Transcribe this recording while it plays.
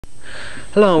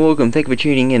Hello and welcome, thank you for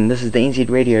tuning in. This is the NZ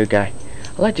Radio Guy.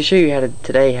 I'd like to show you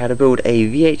today how to build a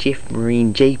VHF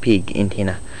marine JPEG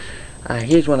antenna.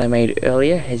 Here's one I made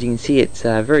earlier. As you can see, it's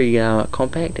very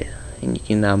compact, and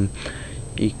you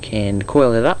can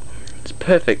coil it up. It's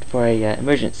perfect for a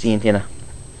emergency antenna.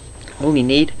 All you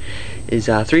need is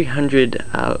 300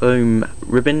 ohm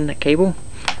ribbon cable,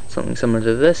 something similar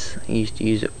to this. I used to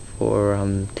use it for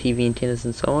TV antennas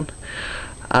and so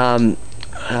on.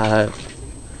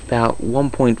 About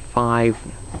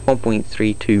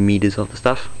 1.32 meters of the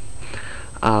stuff.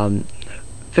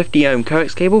 50 ohm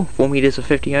coax cable, 4 meters of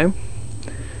 50 ohm,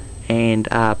 and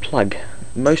plug.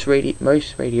 Most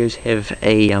radios have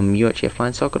a UHF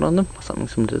line socket on them, something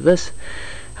similar to this.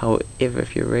 However,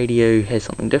 if your radio has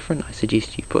something different, I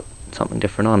suggest you put something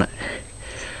different on it.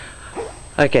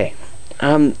 Okay,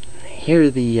 here are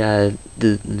the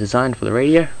design for the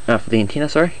radio, for the antenna.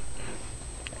 Sorry.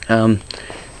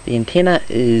 The antenna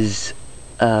is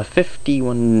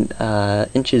 51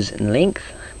 inches in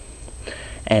length,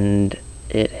 and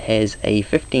it has a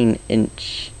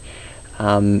 15-inch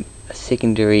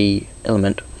secondary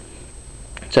element.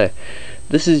 So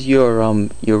this is your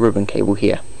ribbon cable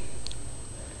here.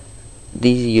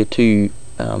 These are your two.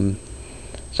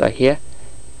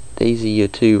 These are your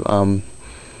two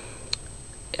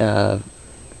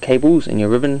cables in your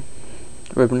ribbon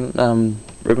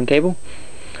cable.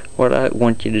 What I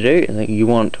want you to do is you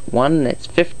want one that's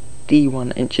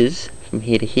 51 inches from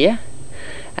here to here,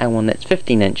 and one that's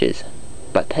 15 inches.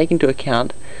 But take into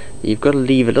account that you've got to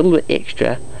leave a little bit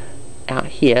extra out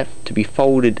here to be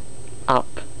folded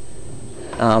up.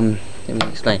 Let me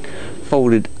explain.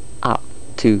 Folded up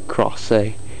to cross.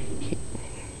 So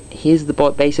here's the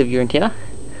base of your antenna.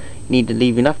 You need to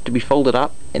leave enough to be folded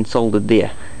up and soldered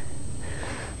there.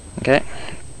 Okay,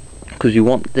 because you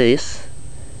want this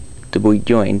to be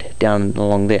joined down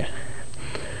along there.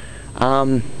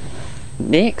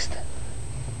 Next,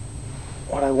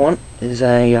 what I want is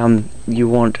you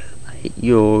want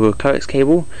your coax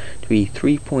cable to be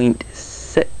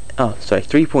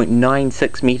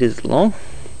 3.96 meters long.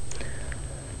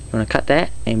 You want to cut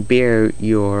that and bare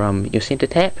your center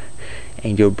tap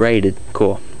and your braided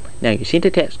core. Now your center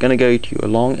tap is going to go to your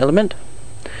long element,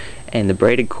 and the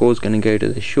braided core is going to go to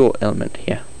the short element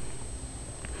here.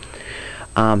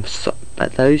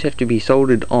 But those have to be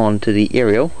soldered on to the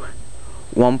aerial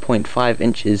 1.5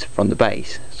 inches from the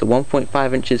base. So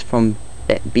 1.5 inches from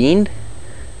that bend,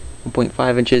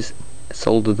 1.5 inches,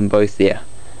 solder them both there.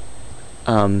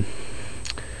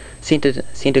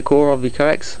 Center core of your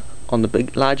coax on the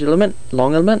large element,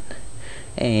 long element,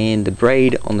 and the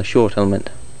braid on the short element,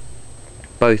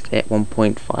 both at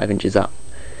 1.5 inches up.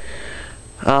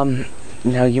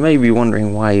 Now you may be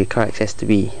wondering why your coax has to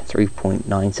be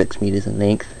 3.96 meters in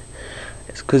length.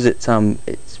 It's because its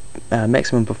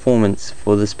maximum performance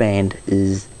for this band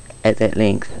is at that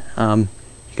length. You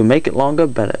can make it longer,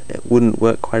 but it wouldn't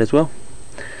work quite as well.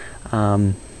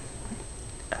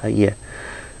 Yeah.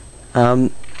 A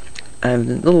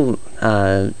little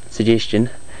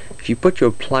suggestion: if you put your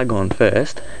plug on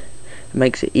first, it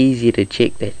makes it easier to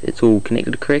check that it's all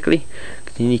connected correctly.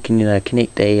 Then you can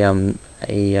connect a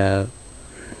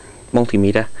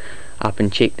multimeter up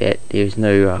and check that there's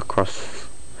no cross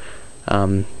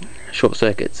short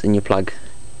circuits in your plug,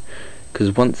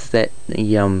 because once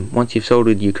you've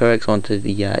soldered your coax onto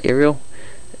the aerial,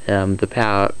 the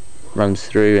power runs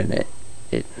through, and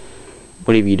it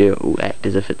whatever you do, it will act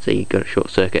as if you've got a short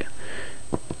circuit.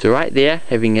 So right there,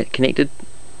 having it connected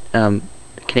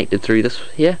through this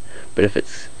here, but if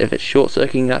it's short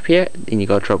circuiting up here, then you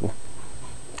got trouble.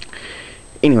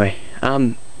 Anyway,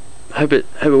 hope it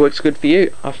works good for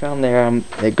you. I found they're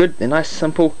good. They're nice,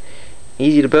 simple,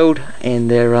 easy to build, and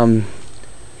they're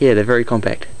very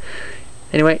compact.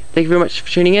 Anyway, thank you very much for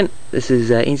tuning in. This is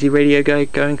NZ Radio Guy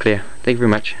going clear. Thank you very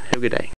much. Have a good day.